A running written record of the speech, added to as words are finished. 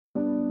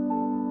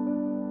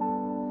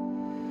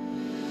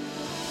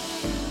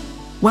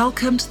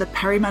Welcome to the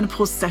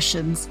Perimenopause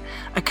Sessions,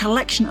 a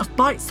collection of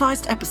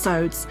bite-sized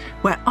episodes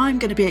where I'm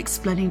going to be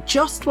explaining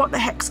just what the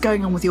heck's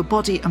going on with your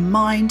body and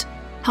mind,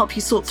 help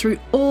you sort through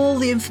all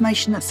the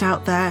information that's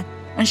out there,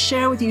 and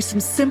share with you some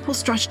simple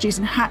strategies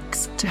and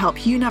hacks to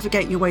help you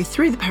navigate your way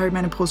through the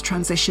perimenopause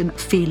transition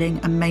feeling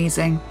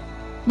amazing.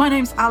 My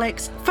name's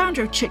Alex,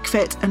 founder of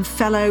ChickFit and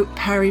fellow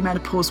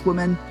perimenopause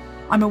woman.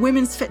 I'm a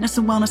women's fitness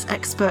and wellness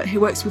expert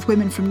who works with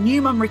women from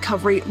new mum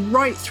recovery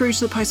right through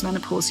to the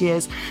postmenopause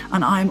years,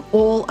 and I'm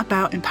all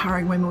about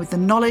empowering women with the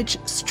knowledge,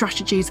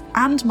 strategies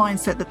and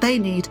mindset that they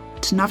need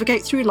to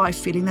navigate through life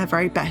feeling their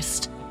very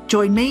best.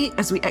 Join me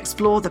as we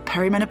explore the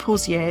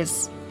perimenopause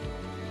years.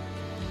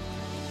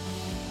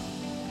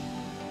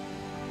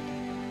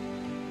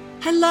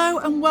 Hello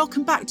and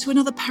welcome back to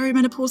another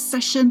perimenopause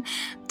session.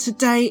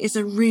 Today is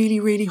a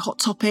really hot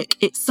topic.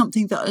 It's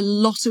something that a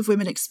lot of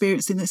women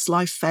experience in this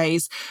life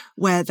phase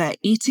where they're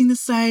eating the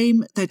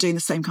same, they're doing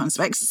the same kinds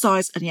of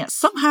exercise, and yet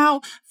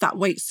somehow that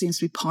weight seems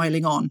to be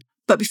piling on.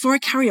 But before I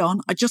carry on,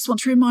 I just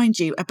want to remind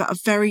you about a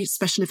very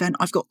special event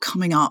I've got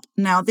coming up.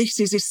 Now, this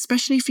is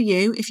especially for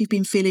you if you've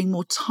been feeling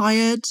more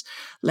tired,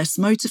 less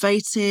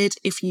motivated,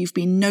 if you've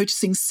been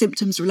noticing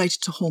symptoms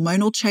related to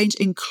hormonal change,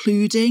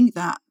 including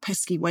that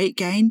pesky weight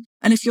gain,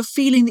 and if you're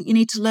feeling that you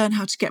need to learn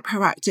how to get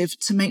proactive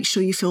to make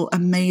sure you feel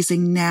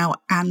amazing now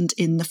and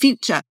in the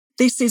future.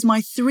 This is my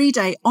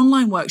 3-day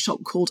online workshop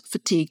called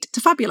Fatigued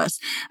to Fabulous.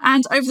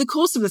 And over the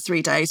course of the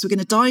 3 days, we're going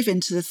to dive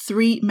into the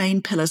 3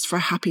 main pillars for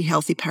a happy,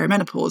 healthy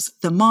perimenopause: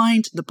 the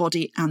mind, the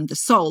body, and the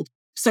soul.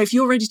 So if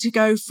you're ready to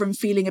go from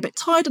feeling a bit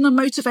tired and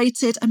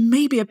unmotivated and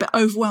maybe a bit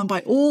overwhelmed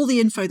by all the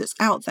info that's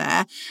out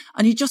there,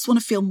 and you just want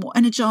to feel more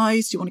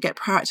energized, you want to get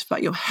proactive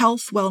about your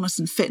health, wellness,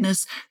 and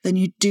fitness, then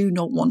you do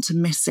not want to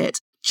miss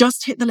it.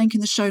 Just hit the link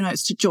in the show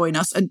notes to join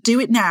us and do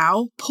it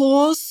now.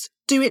 Pause.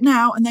 Do it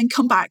now and then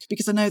come back,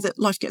 because I know that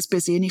life gets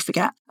busy and you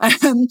forget.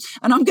 And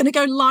I'm going to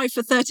go live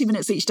for 30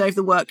 minutes each day of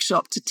the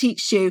workshop to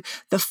teach you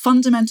the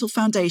fundamental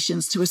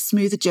foundations to a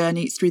smoother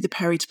journey through the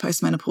peri to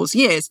postmenopause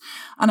years.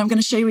 And I'm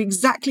going to show you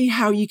exactly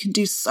how you can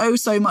do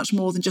so much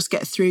more than just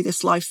get through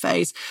this life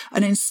phase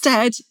and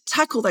instead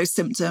tackle those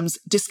symptoms,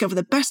 discover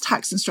the best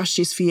hacks and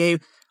strategies for you,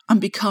 and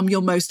become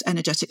your most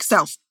energetic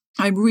self.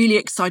 I'm really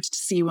excited to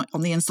see you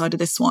on the inside of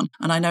this one.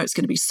 And I know it's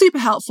going to be super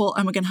helpful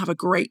and we're going to have a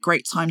great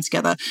time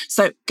together.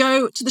 So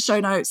go to the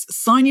show notes,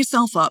 sign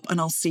yourself up, and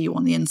I'll see you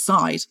on the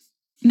inside.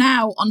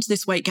 Now, onto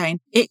this weight gain.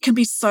 It can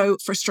be so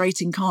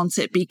frustrating, can't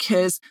it?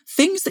 Because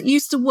things that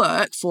used to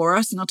work for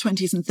us in our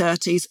 20s and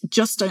 30s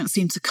just don't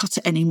seem to cut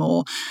it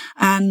anymore.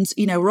 And,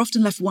 we're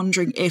often left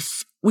wondering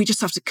if we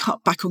just have to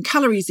cut back on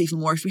calories even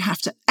more, if we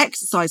have to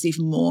exercise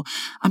even more,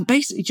 and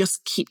basically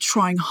just keep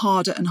trying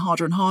harder and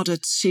harder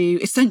to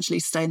essentially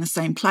stay in the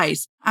same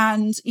place.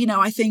 And,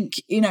 I think,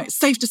 it's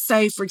safe to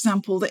say, for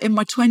example, that in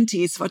my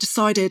 20s, if I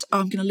decided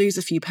I'm going to lose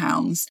a few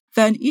pounds,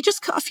 then you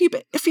just cut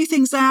a few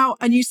things out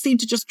and you seem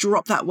to just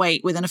drop that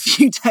weight within a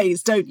few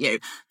days, don't you?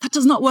 That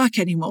does not work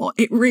anymore.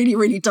 It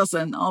really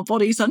doesn't. Our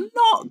bodies are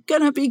not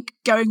going to be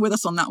going with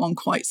us on that one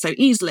quite so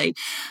easily.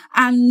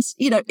 And,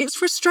 it's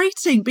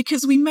frustrating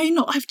because we may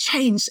not have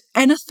changed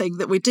anything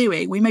that we're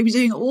doing. We may be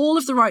doing all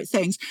of the right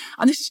things.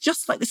 And this is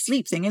just like the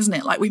sleep thing, isn't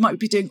it? Like we might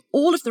be doing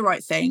all of the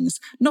right things.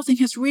 Nothing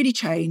has really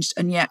changed.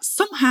 And yet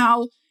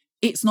somehow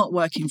it's not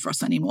working for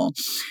us anymore.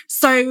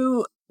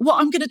 So what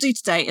I'm going to do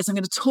today is I'm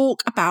going to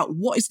talk about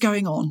what is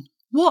going on.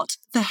 What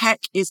the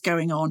heck is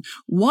going on,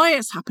 why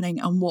it's happening,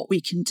 and what we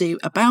can do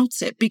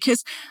about it.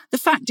 Because the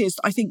fact is,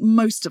 I think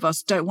most of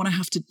us don't want to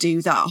have to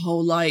do that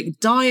whole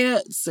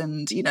diets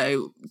and,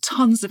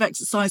 tons of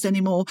exercise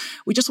anymore.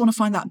 We just want to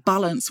find that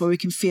balance where we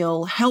can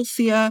feel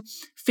healthier,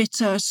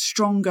 fitter,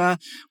 stronger,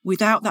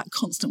 without that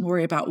constant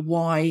worry about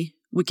why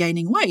we're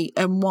gaining weight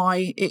and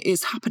why it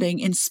is happening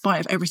in spite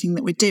of everything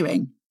that we're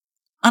doing.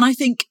 And I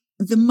think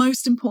the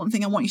most important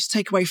thing I want you to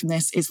take away from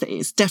this is that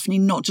it's definitely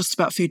not just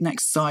about food and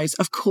exercise.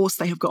 Of course,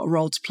 they have got a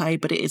role to play,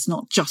 but it is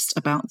not just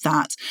about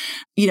that.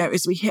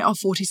 As we hit our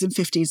 40s and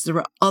 50s, there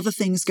are other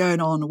things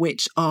going on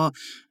which are,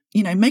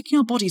 making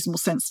our bodies more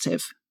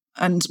sensitive,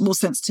 and more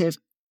sensitive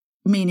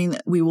meaning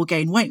that we will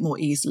gain weight more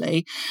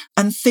easily,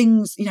 and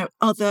things,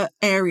 other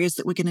areas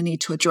that we're going to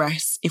need to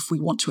address if we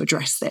want to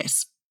address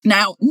this.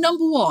 Now,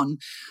 number one,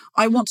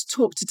 I want to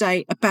talk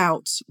today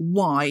about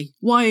why.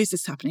 Why is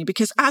this happening?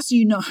 Because as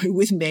you know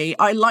with me,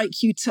 I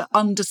like you to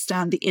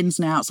understand the ins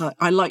and outs.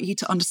 I like you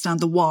to understand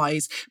the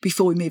whys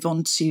before we move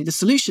on to the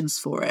solutions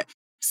for it.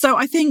 So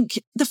I think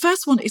the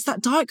first one is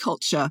that diet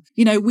culture.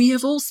 We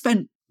have all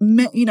spent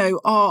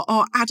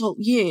our adult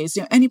years,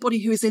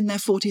 anybody who is in their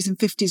 40s and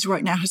 50s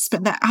right now has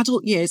spent their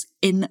adult years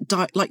in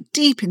diet,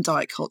 deep in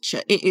diet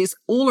culture. It is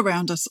all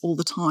around us all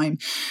the time.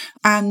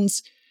 And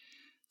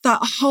that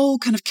whole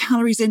kind of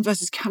calories in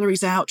versus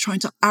calories out, trying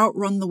to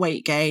outrun the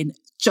weight gain,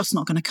 just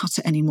not going to cut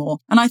it anymore.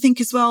 And I think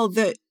as well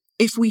that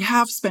if we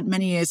have spent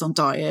many years on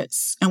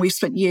diets and we've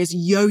spent years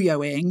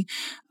yo-yoing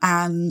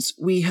and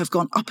we have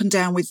gone up and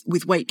down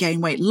with weight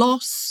gain, weight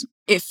loss,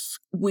 if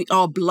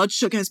our blood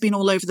sugar has been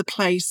all over the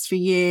place for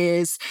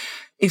years,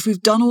 if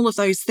we've done all of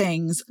those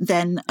things,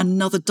 then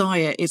another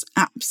diet is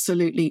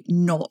absolutely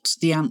not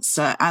the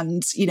answer.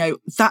 And,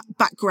 that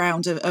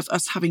background of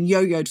us having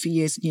yo-yoed for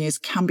years and years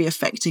can be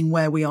affecting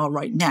where we are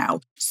right now.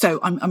 So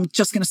I'm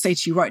just going to say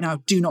to you right now,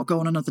 do not go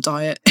on another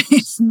diet.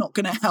 It's not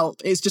going to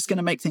help. It's just going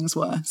to make things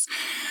worse.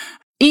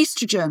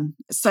 Estrogen.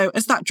 So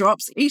as that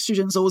drops,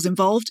 estrogen's always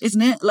involved,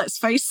 isn't it? Let's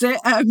face it.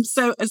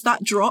 So as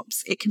that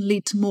drops, it can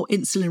lead to more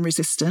insulin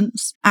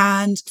resistance.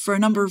 And for a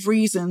number of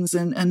reasons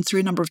and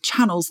through a number of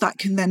channels, that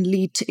can then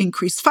lead to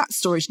increased fat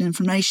storage and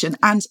inflammation,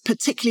 and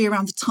particularly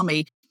around the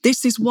tummy.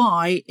 This is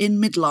why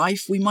in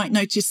midlife, we might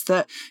notice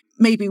that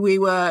maybe we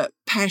were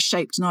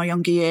pear-shaped in our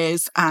younger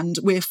years and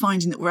we're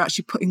finding that we're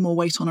actually putting more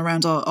weight on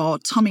around our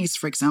tummies,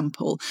 for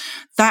example.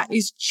 That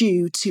is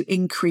due to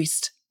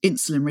increased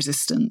insulin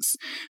resistance,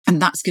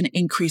 and that's going to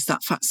increase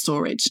that fat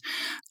storage.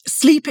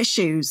 Sleep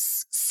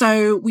issues.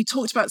 So we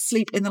talked about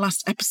sleep in the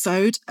last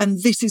episode,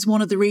 and this is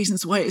one of the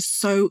reasons why it's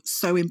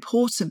so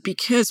important,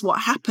 because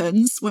what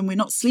happens when we're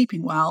not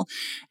sleeping well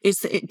is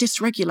that it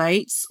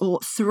dysregulates or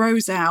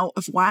throws out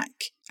of whack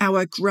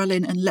our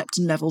ghrelin and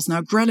leptin levels.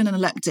 Now, ghrelin and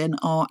leptin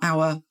are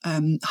our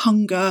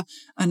hunger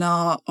and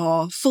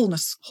our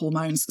fullness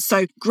hormones.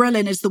 So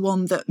ghrelin is the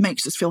one that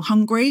makes us feel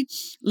hungry.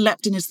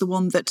 Leptin is the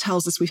one that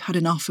tells us we've had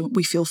enough and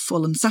we feel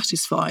full and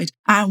satisfied.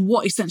 And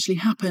what essentially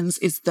happens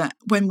is that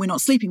when we're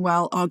not sleeping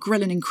well, our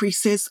ghrelin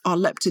increases, our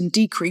leptin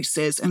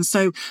decreases. And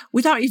so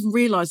without even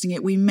realizing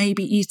it, we may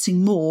be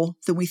eating more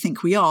than we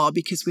think we are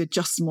because we're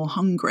just more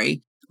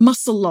hungry.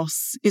 Muscle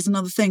loss is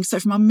another thing. So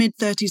from our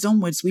mid-30s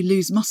onwards, we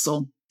lose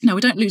muscle. Now,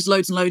 we don't lose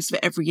loads and loads of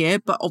it every year,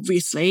 but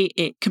obviously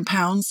it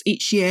compounds.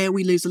 Each year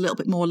we lose a little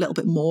bit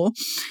more.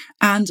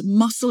 And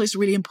muscle is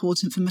really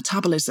important for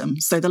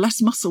metabolism. So the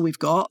less muscle we've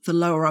got, the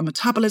lower our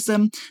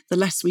metabolism, the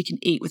less we can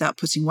eat without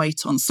putting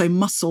weight on. So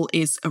muscle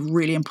is a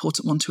really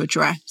important one to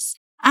address.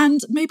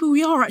 And maybe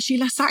we are actually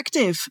less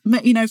active.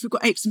 If we've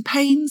got aches and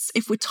pains,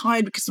 if we're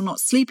tired because we're not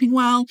sleeping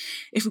well,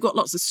 if we've got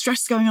lots of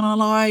stress going on in our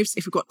lives,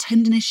 if we've got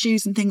tendon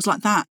issues and things like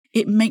that,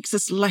 it makes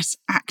us less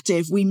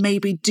active. We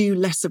maybe do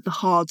less of the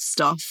hard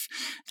stuff,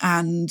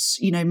 and,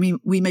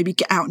 we maybe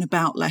get out and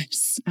about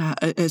less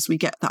as we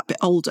get that bit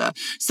older.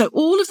 So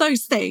all of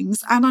those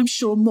things, and I'm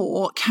sure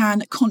more,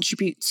 can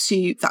contribute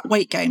to that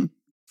weight gain.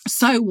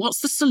 So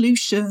what's the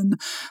solution?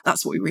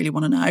 That's what we really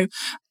want to know.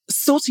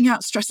 Sorting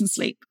out stress and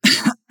sleep.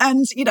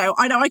 And,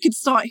 I know I could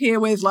start here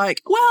with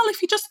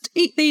if you just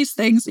eat these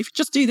things, if you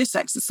just do this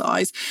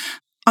exercise,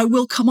 I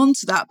will come on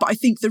to that. But I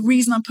think the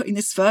reason I'm putting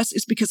this first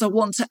is because I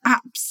want to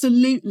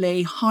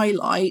absolutely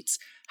highlight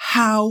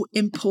how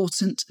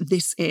important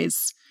this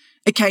is.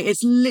 Okay,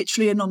 it's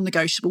literally a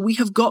non-negotiable. We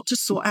have got to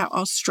sort out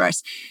our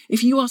stress.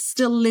 If you are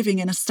still living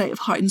in a state of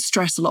heightened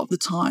stress a lot of the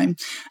time,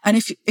 and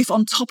if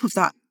on top of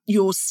that,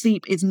 your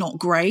sleep is not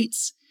great,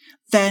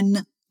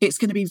 then it's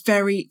going to be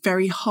very,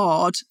 very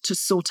hard to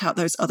sort out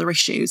those other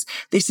issues.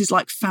 This is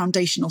like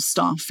foundational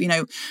stuff,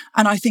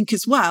 And I think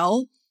as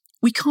well,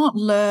 we can't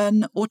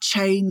learn or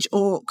change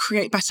or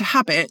create better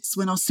habits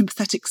when our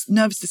sympathetic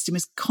nervous system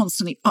is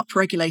constantly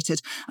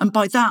upregulated. And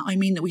by that, I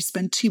mean that we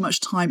spend too much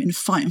time in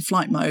fight and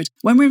flight mode.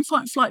 When we're in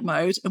fight and flight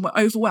mode and we're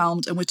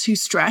overwhelmed and we're too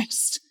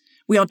stressed,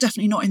 we are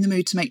definitely not in the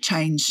mood to make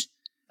change.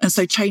 And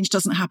so change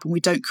doesn't happen.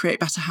 We don't create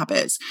better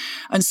habits.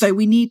 And so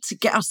we need to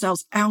get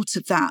ourselves out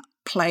of that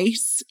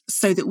place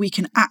so that we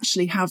can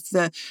actually have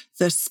the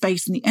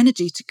space and the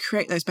energy to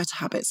create those better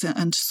habits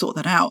and to sort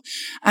that out.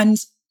 And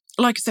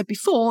like I said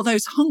before,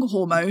 those hunger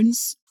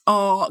hormones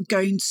are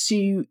going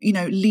to,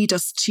 lead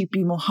us to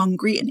be more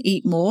hungry and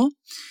eat more.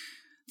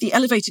 The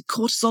elevated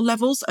cortisol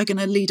levels are going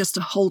to lead us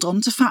to hold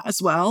on to fat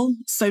as well.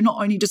 So not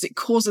only does it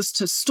cause us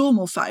to store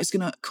more fat, it's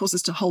going to cause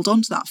us to hold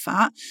on to that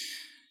fat.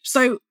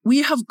 So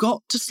we have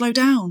got to slow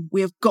down.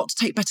 We have got to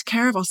take better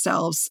care of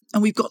ourselves,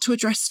 and we've got to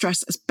address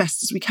stress as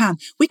best as we can.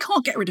 We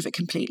can't get rid of it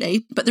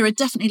completely, but there are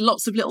definitely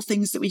lots of little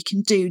things that we can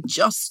do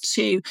just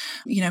to,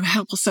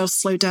 help ourselves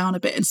slow down a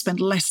bit and spend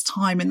less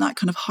time in that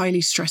kind of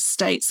highly stressed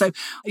state. So,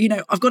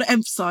 I've got to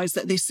emphasize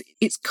that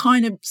it's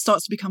kind of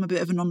starts to become a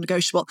bit of a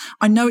non-negotiable.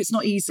 I know it's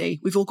not easy.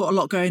 We've all got a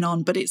lot going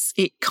on, but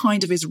it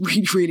kind of is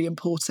really, really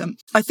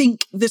important. I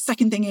think the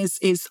second thing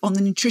is on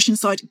the nutrition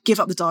side, give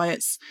up the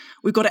diets.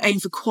 We've got to aim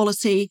for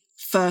quality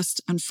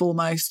first and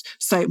foremost.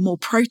 So more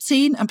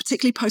protein, and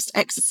particularly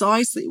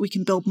post-exercise, so that we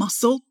can build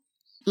muscle.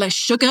 Less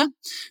sugar,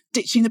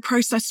 ditching the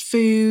processed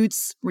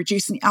foods,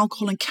 reducing the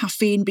alcohol and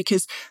caffeine,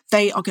 because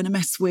they are going to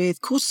mess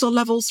with cortisol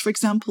levels, for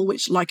example,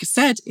 which, like I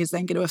said, is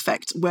then going to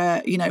affect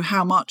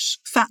how much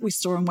fat we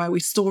store and where we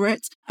store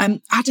it.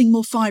 adding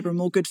more fibre and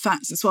more good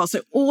fats as well.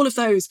 So all of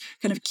those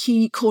kind of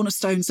key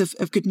cornerstones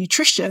of good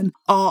nutrition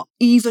are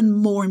even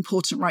more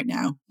important right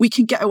now. We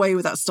can get away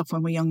with that stuff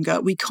when we're younger.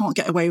 We can't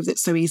get away with it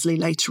so easily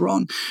later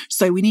on.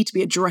 So we need to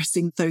be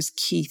addressing those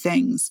key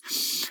things.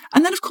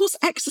 And then, of course,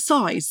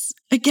 exercise.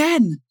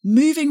 Again,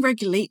 moving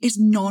regularly is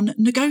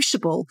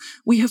non-negotiable.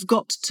 We have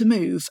got to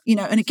move,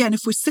 and again,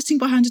 if we're sitting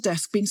behind a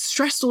desk being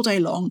stressed all day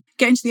long,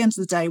 getting to the end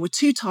of the day, we're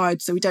too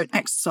tired, so we don't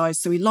exercise.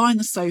 So we lie on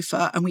the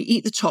sofa and we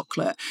eat the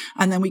chocolate,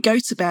 and then we go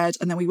to bed,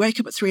 and then we wake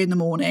up at 3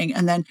 a.m,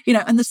 and then,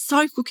 and the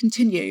cycle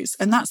continues.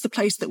 And that's the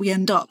place that we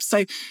end up.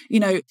 So,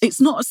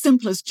 it's not as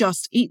simple as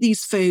just eat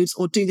these foods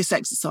or do this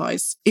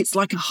exercise. It's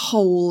like a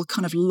whole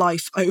kind of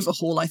life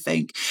overhaul, I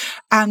think.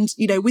 And,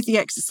 with the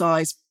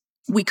exercise,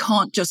 we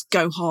can't just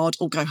go hard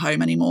or go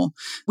home anymore.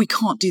 We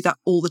can't do that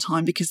all the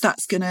time because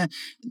that's going to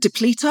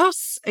deplete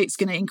us. It's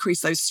going to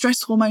increase those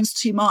stress hormones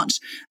too much.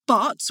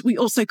 But we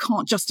also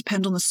can't just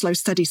depend on the slow,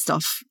 steady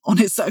stuff on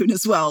its own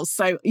as well.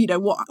 So,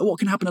 what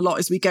can happen a lot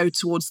is we go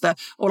towards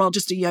I'll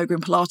just do yoga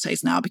and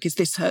Pilates now because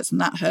this hurts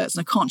and that hurts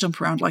and I can't jump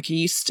around like I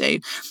used to.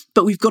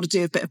 But we've got to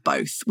do a bit of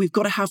both. We've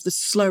got to have the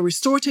slow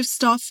restorative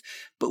stuff,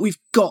 but we've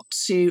got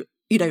to,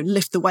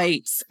 lift the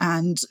weights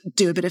and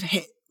do a bit of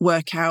HIIT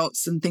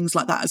workouts and things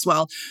like that as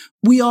well.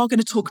 We are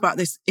going to talk about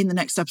this in the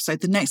next episode.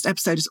 The next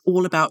episode is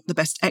all about the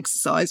best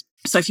exercise.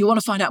 So if you want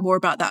to find out more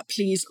about that,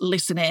 please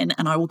listen in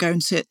and I will go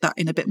into that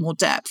in a bit more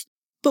depth.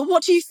 But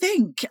what do you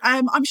think?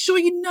 I'm sure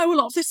you know a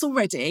lot of this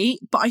already,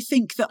 but I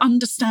think that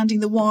understanding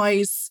the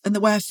whys and the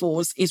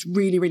wherefores is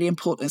really, really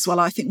important as well.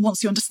 I think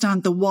once you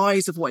understand the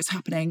whys of what is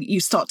happening,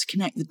 you start to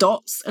connect the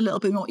dots a little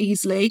bit more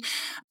easily.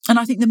 And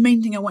I think the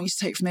main thing I want you to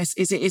take from this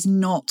is it is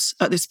not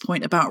at this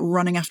point about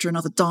running after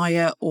another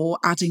diet or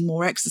adding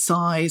more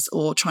exercise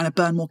or trying to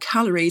burn more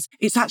calories.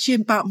 It's actually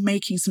about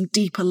making some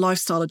deeper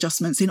lifestyle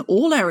adjustments in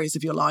all areas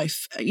of your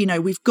life.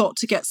 We've got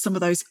to get some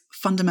of those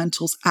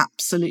fundamentals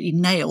absolutely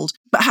nailed,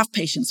 but have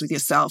patience with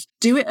yourself.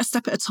 Do it a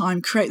step at a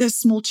time, create those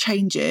small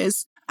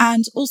changes,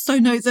 and also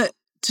know that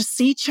to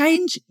see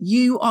change,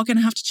 you are going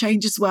to have to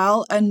change as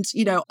well. And,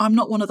 I'm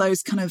not one of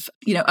those kind of,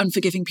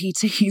 unforgiving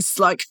PTs.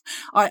 Like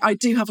I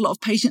do have a lot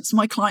of patience for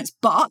my clients,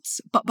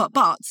 but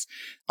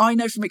I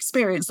know from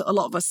experience that a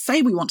lot of us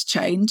say we want to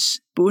change,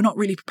 but we're not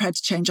really prepared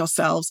to change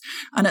ourselves.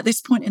 And at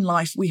this point in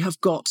life, we have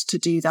got to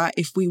do that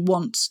if we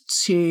want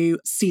to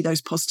see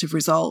those positive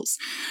results.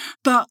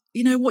 But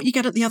what you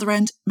get at the other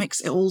end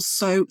makes it all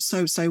so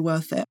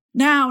worth it.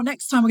 Now,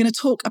 next time we're going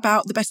to talk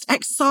about the best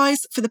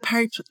exercise for the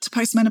peri to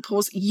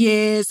postmenopause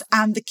years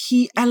and the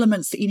key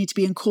elements that you need to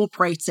be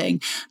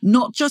incorporating,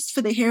 not just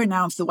for the here and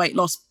now of the weight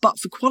loss, but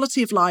for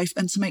quality of life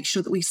and to make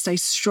sure that we stay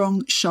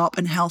strong, sharp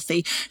and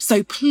healthy.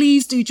 So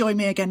please do join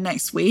me again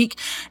next week.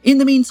 In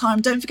the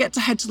meantime, don't forget to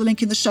head to the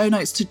link in the show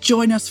notes to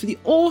join us for the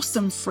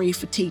awesome free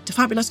Fatigue to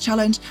Fabulous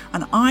challenge.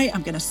 And I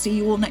am going to see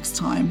you all next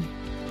time.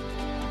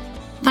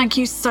 Thank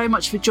you so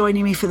much for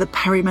joining me for the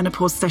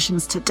perimenopause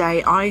sessions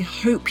today. I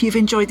hope you've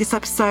enjoyed this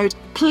episode.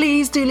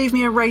 Please do leave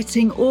me a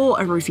rating or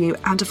a review.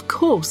 And of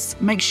course,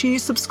 make sure you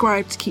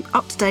subscribe to keep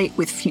up to date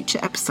with future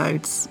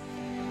episodes.